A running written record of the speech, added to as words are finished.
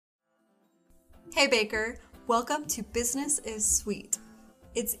Hey Baker, welcome to Business is Sweet.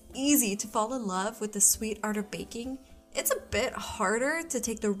 It's easy to fall in love with the sweet art of baking. It's a bit harder to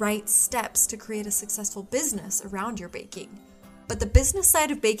take the right steps to create a successful business around your baking. But the business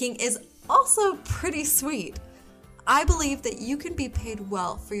side of baking is also pretty sweet. I believe that you can be paid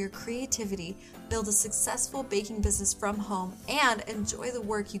well for your creativity, build a successful baking business from home, and enjoy the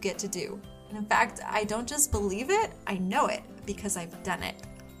work you get to do. And in fact, I don't just believe it, I know it because I've done it.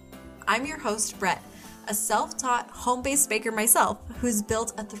 I'm your host, Brett, a self-taught home-based baker myself who's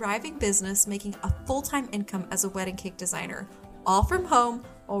built a thriving business making a full-time income as a wedding cake designer, all from home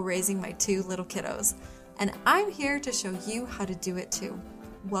while raising my two little kiddos. And I'm here to show you how to do it too.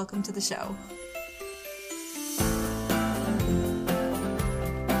 Welcome to the show.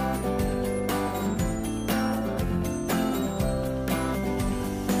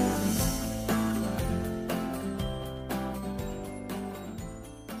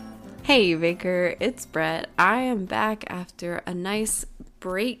 Hey Baker, it's Brett. I am back after a nice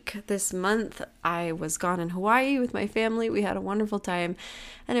break this month. I was gone in Hawaii with my family. We had a wonderful time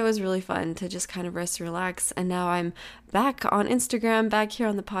and it was really fun to just kind of rest and relax. And now I'm back on Instagram, back here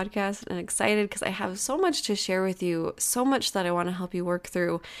on the podcast, and excited because I have so much to share with you, so much that I want to help you work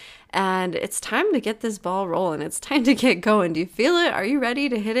through. And it's time to get this ball rolling. It's time to get going. Do you feel it? Are you ready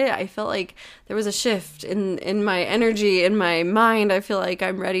to hit it? I felt like there was a shift in my energy, in my mind. I feel like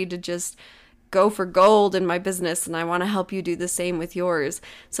I'm ready to just go for gold in my business, and I want to help you do the same with yours.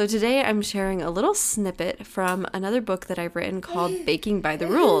 So today I'm sharing a little snippet from another book that I've written called Baking by the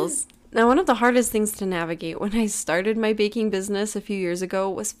Rules. Now, one of the hardest things to navigate when I started my baking business a few years ago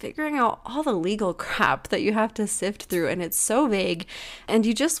was figuring out all the legal crap that you have to sift through, and it's so vague, and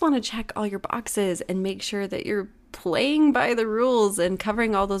you just want to check all your boxes and make sure that you're playing by the rules and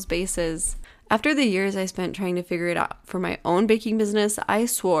covering all those bases. After the years I spent trying to figure it out for my own baking business, I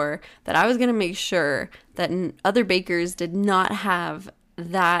swore that I was going to make sure that other bakers did not have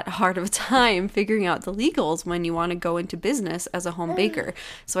that hard of a time figuring out the legals when you want to go into business as a home baker.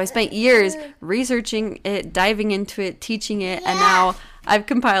 So I spent years researching it, diving into it, teaching it, and now I've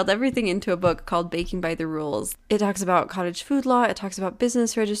compiled everything into a book called Baking by the Rules. It talks about cottage food law, it talks about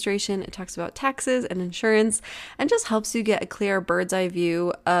business registration, it talks about taxes and insurance, and just helps you get a clear bird's eye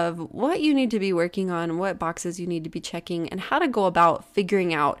view of what you need to be working on, what boxes you need to be checking, and how to go about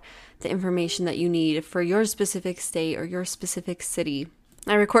figuring out the information that you need for your specific state or your specific city.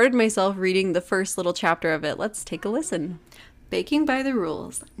 I recorded myself reading the first little chapter of it. Let's take a listen. Baking by the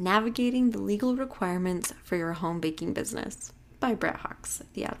Rules, Navigating the Legal Requirements for Your Home Baking Business by Brett Hawks,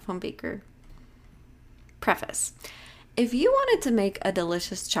 the at-home baker. Preface. If you wanted to make a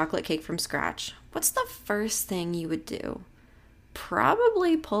delicious chocolate cake from scratch, what's the first thing you would do?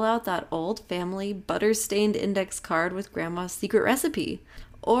 Probably pull out that old family butter-stained index card with Grandma's secret recipe,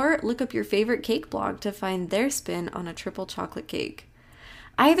 or look up your favorite cake blog to find their spin on a triple chocolate cake.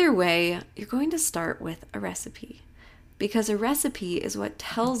 Either way, you're going to start with a recipe, because a recipe is what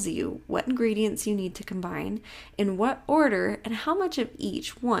tells you what ingredients you need to combine, in what order, and how much of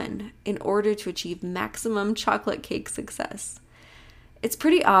each one in order to achieve maximum chocolate cake success. It's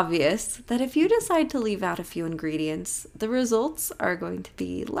pretty obvious that if you decide to leave out a few ingredients, the results are going to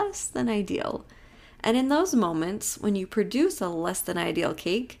be less than ideal. And in those moments, when you produce a less than ideal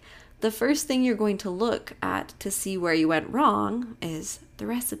cake, the first thing you're going to look at to see where you went wrong is the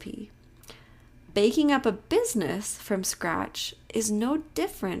recipe. Baking up a business from scratch is no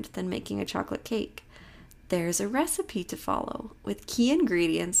different than making a chocolate cake. There's a recipe to follow with key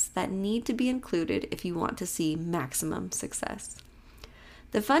ingredients that need to be included if you want to see maximum success.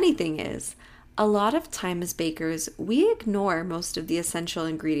 The funny thing is, a lot of time as bakers, we ignore most of the essential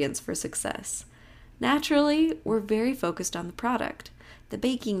ingredients for success. Naturally, we're very focused on the product. The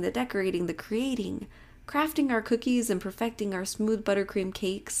baking, the decorating, the creating, crafting our cookies and perfecting our smooth buttercream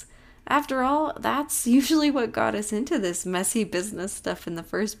cakes. After all, that's usually what got us into this messy business stuff in the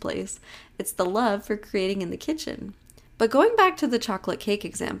first place. It's the love for creating in the kitchen. But going back to the chocolate cake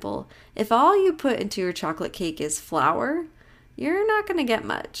example, if all you put into your chocolate cake is flour, you're not going to get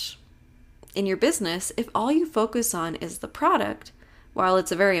much. In your business, if all you focus on is the product, while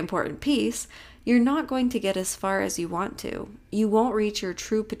it's a very important piece, you're not going to get as far as you want to. You won't reach your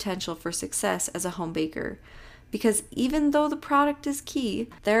true potential for success as a home baker. Because even though the product is key,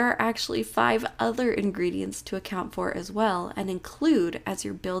 there are actually 5 other ingredients to account for as well and include as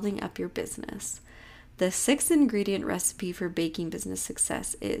you're building up your business. The 6-ingredient recipe for baking business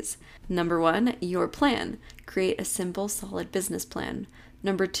success is: number 1, your plan. Create a simple, solid business plan.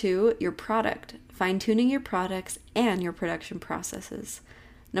 Number 2, your product. Fine-tuning your products and your production processes.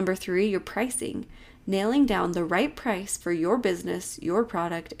 Number 3, your pricing. Nailing down the right price for your business, your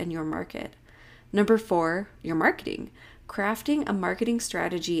product, and your market. Number 4, your marketing. Crafting a marketing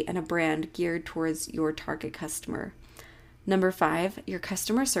strategy and a brand geared towards your target customer. Number 5, your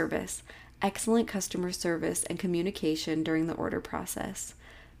customer service. Excellent customer service and communication during the order process.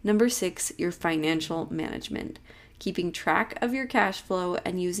 Number 6, your financial management. Keeping track of your cash flow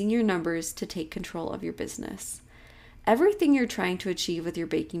and using your numbers to take control of your business. Everything you're trying to achieve with your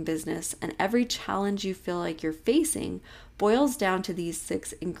baking business and every challenge you feel like you're facing boils down to these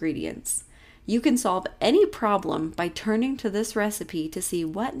 6 ingredients. You can solve any problem by turning to this recipe to see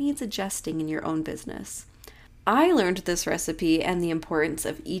what needs adjusting in your own business. I learned this recipe and the importance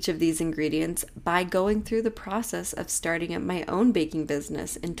of each of these ingredients by going through the process of starting up my own baking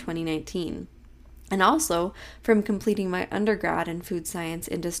business in 2019, and also from completing my undergrad in food science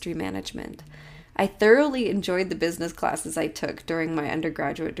industry management. I thoroughly enjoyed the business classes I took during my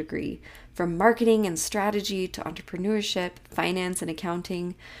undergraduate degree, from marketing and strategy to entrepreneurship, finance and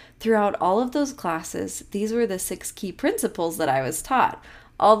accounting. Throughout all of those classes, these were the 6 key principles that I was taught,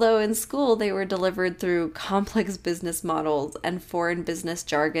 although in school they were delivered through complex business models and foreign business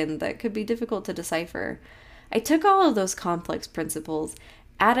jargon that could be difficult to decipher. I took all of those complex principles,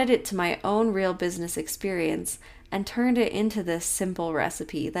 added it to my own real business experience, and turned it into this simple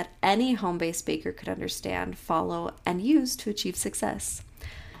recipe that any home-based baker could understand, follow, and use to achieve success.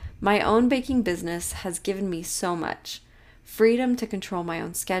 My own baking business has given me so much. Freedom to control my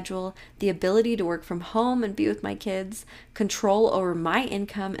own schedule, the ability to work from home and be with my kids, control over my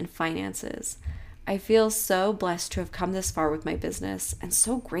income and finances. I feel so blessed to have come this far with my business and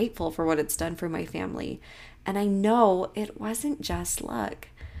so grateful for what it's done for my family. And I know it wasn't just luck.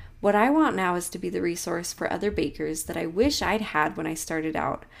 What I want now is to be the resource for other bakers that I wish I'd had when I started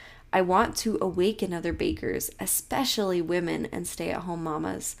out. I want to awaken other bakers, especially women and stay-at-home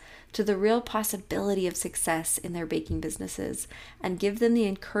mamas, to the real possibility of success in their baking businesses and give them the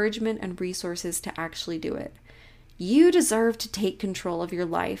encouragement and resources to actually do it. You deserve to take control of your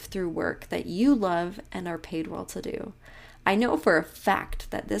life through work that you love and are paid well to do. I know for a fact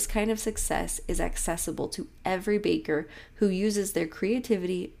that this kind of success is accessible to every baker who uses their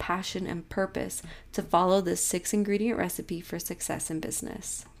creativity, passion, and purpose to follow this 6-ingredient recipe for success in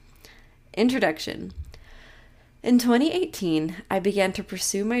business. Introduction. In 2018, I began to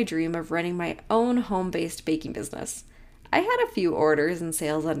pursue my dream of running my own home-based baking business. I had a few orders and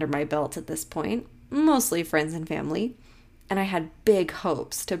sales under my belt at this point, mostly friends and family, and I had big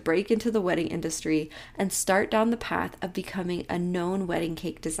hopes to break into the wedding industry and start down the path of becoming a known wedding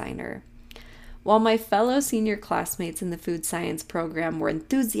cake designer. While my fellow senior classmates in the food science program were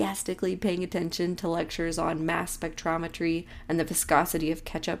enthusiastically paying attention to lectures on mass spectrometry and the viscosity of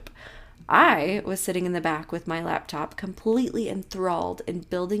ketchup, I was sitting in the back with my laptop, completely enthralled in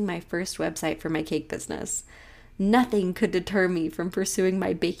building my first website for my cake business. Nothing could deter me from pursuing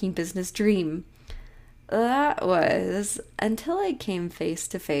my baking business dream. That was until I came face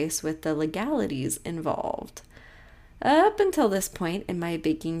to face with the legalities involved. Up until this point in my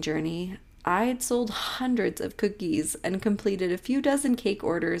baking journey, I'd sold hundreds of cookies and completed a few dozen cake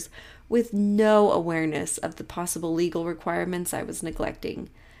orders with no awareness of the possible legal requirements I was neglecting.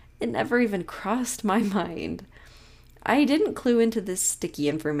 It never even crossed my mind. I didn't clue into this sticky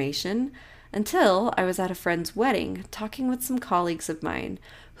information until I was at a friend's wedding talking with some colleagues of mine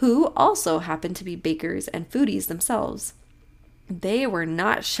who also happened to be bakers and foodies themselves. They were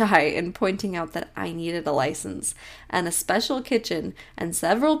not shy in pointing out that I needed a license and a special kitchen and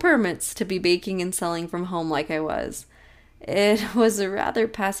several permits to be baking and selling from home like I was. It was a rather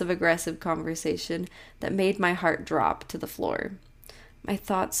passive-aggressive conversation that made my heart drop to the floor. My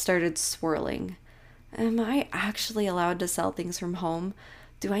thoughts started swirling. Am I actually allowed to sell things from home?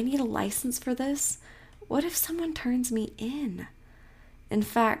 Do I need a license for this? What if someone turns me in? In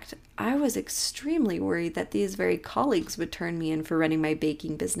fact, I was extremely worried that these very colleagues would turn me in for running my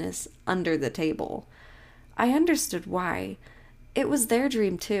baking business under the table. I understood why. It was their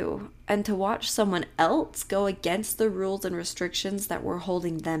dream too, and to watch someone else go against the rules and restrictions that were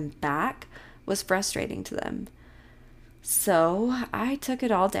holding them back was frustrating to them. So I took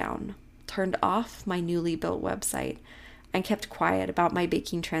it all down, turned off my newly built website, and kept quiet about my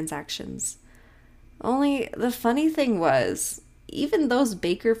baking transactions. Only the funny thing was, even those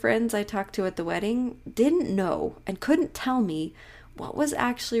baker friends I talked to at the wedding didn't know and couldn't tell me what was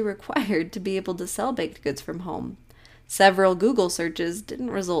actually required to be able to sell baked goods from home. Several Google searches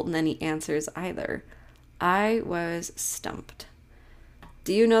didn't result in any answers either. I was stumped.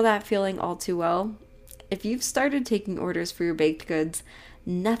 Do you know that feeling all too well? If you've started taking orders for your baked goods,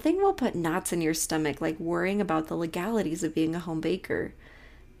 nothing will put knots in your stomach like worrying about the legalities of being a home baker.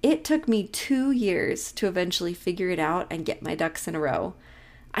 It took me 2 years to eventually figure it out and get my ducks in a row.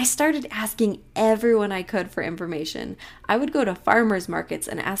 I started asking everyone I could for information. I would go to farmers markets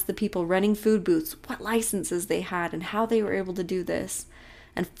and ask the people running food booths what licenses they had and how they were able to do this.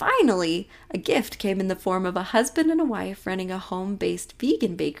 And finally, a gift came in the form of a husband and a wife running a home-based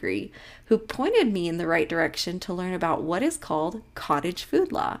vegan bakery who pointed me in the right direction to learn about what is called cottage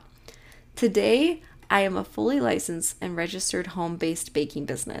food law. Today, I am a fully licensed and registered home-based baking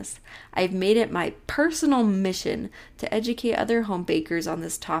business. I've made it my personal mission to educate other home bakers on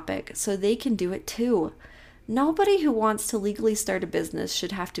this topic so they can do it too. Nobody who wants to legally start a business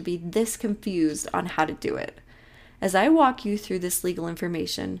should have to be this confused on how to do it. As I walk you through this legal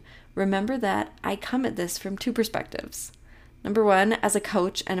information, remember that I come at this from two perspectives. Number one, as a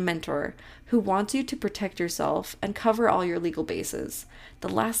coach and a mentor who wants you to protect yourself and cover all your legal bases. The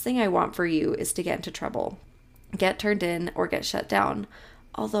last thing I want for you is to get into trouble, get turned in, or get shut down.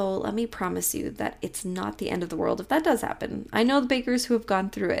 Although, let me promise you that it's not the end of the world if that does happen. I know the bakers who have gone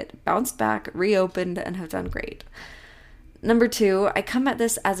through it, bounced back, reopened, and have done great. Number two, I come at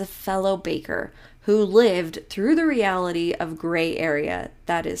this as a fellow baker who lived through the reality of gray area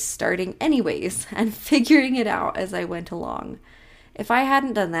that is starting anyways and figuring it out as I went along. If I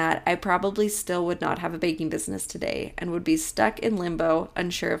hadn't done that, I probably still would not have a baking business today and would be stuck in limbo,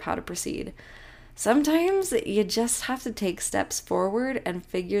 unsure of how to proceed. Sometimes you just have to take steps forward and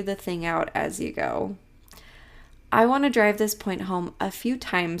figure the thing out as you go. I want to drive this point home a few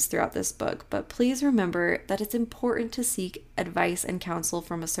times throughout this book, but please remember that it's important to seek advice and counsel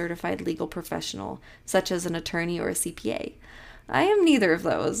from a certified legal professional, such as an attorney or a CPA. I am neither of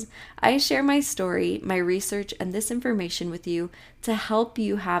those. I share my story, my research, and this information with you to help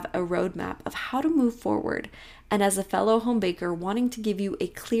you have a roadmap of how to move forward, and as a fellow home baker wanting to give you a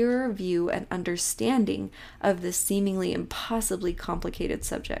clearer view and understanding of this seemingly impossibly complicated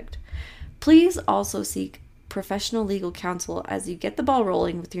subject. Please also seek professional legal counsel as you get the ball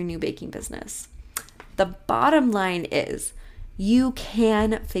rolling with your new baking business. The bottom line is you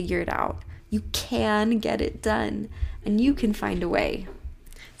can figure it out. You can get it done, and you can find a way.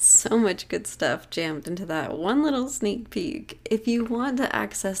 So much good stuff jammed into that one little sneak peek. If you want to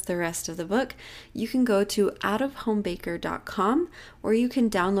access the rest of the book, you can go to outofhomebaker.com, or you can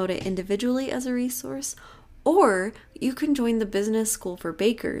download it individually as a resource, or you can join the Business School for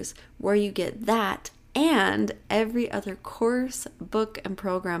Bakers, where you get that and every other course, book, and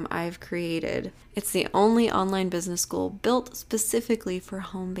program I've created. It's the only online business school built specifically for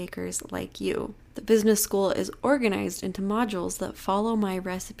home bakers like you. The business school is organized into modules that follow my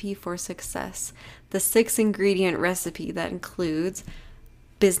recipe for success, the 6-ingredient recipe that includes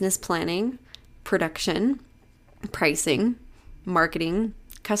business planning, production, pricing, marketing,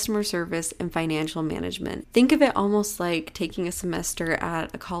 customer service, and financial management. Think of it almost like taking a semester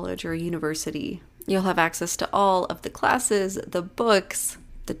at a college or a university. You'll have access to all of the classes, the books,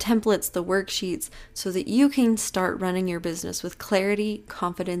 the templates, the worksheets, so that you can start running your business with clarity,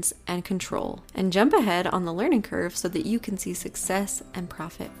 confidence, and control. And jump ahead on the learning curve so that you can see success and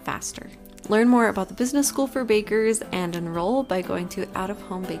profit faster. Learn more about the Business School for Bakers and enroll by going to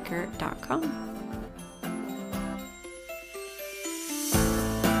outofhomebaker.com.